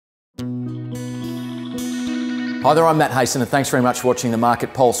Hi there, I'm Matt Hayson and thanks very much for watching the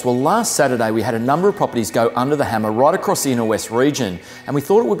Market Pulse. Well, last Saturday we had a number of properties go under the hammer right across the inner west region, and we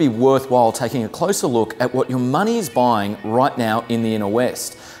thought it would be worthwhile taking a closer look at what your money is buying right now in the inner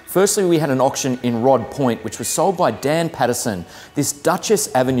west. Firstly, we had an auction in Rod Point, which was sold by Dan Patterson. This Duchess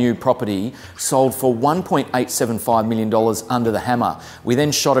Avenue property sold for $1.875 million under the hammer. We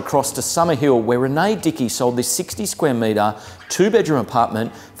then shot across to Summerhill, where Renee Dickey sold this 60 square metre, two-bedroom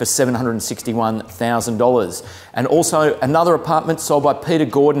apartment for $761,000. And also another apartment sold by Peter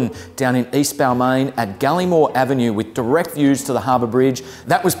Gordon down in East Balmain at Gallimore Avenue with direct views to the Harbour Bridge.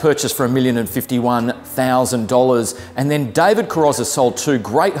 That was purchased for $1,051,000. And then David Carrozza sold two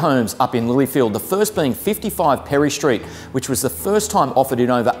great homes up in Lilyfield, the first being 55 Perry Street, which was the first time offered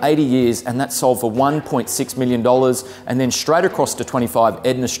in over 80 years, and that sold for $1.6 million. And then straight across to 25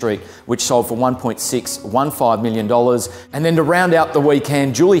 Edna Street, which sold for $1.615 million. And then to round out the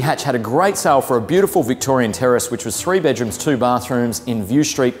weekend, Julie Hatch had a great sale for a beautiful Victorian terrace, which was 3 bedrooms, 2 bathrooms in View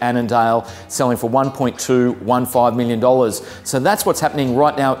Street, Annandale, selling for $1.215 million. So that's what's happening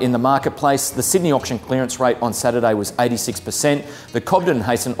right now in the marketplace. The Sydney auction clearance rate on Saturday was 86%. The Cobden and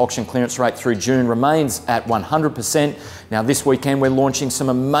Hayson auction clearance rate through June remains at 100%. Now this weekend we're launching some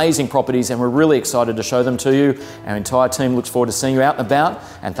amazing properties and we're really excited to show them to you. Our entire team looks forward to seeing you out and about,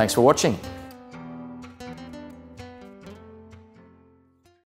 and thanks for watching.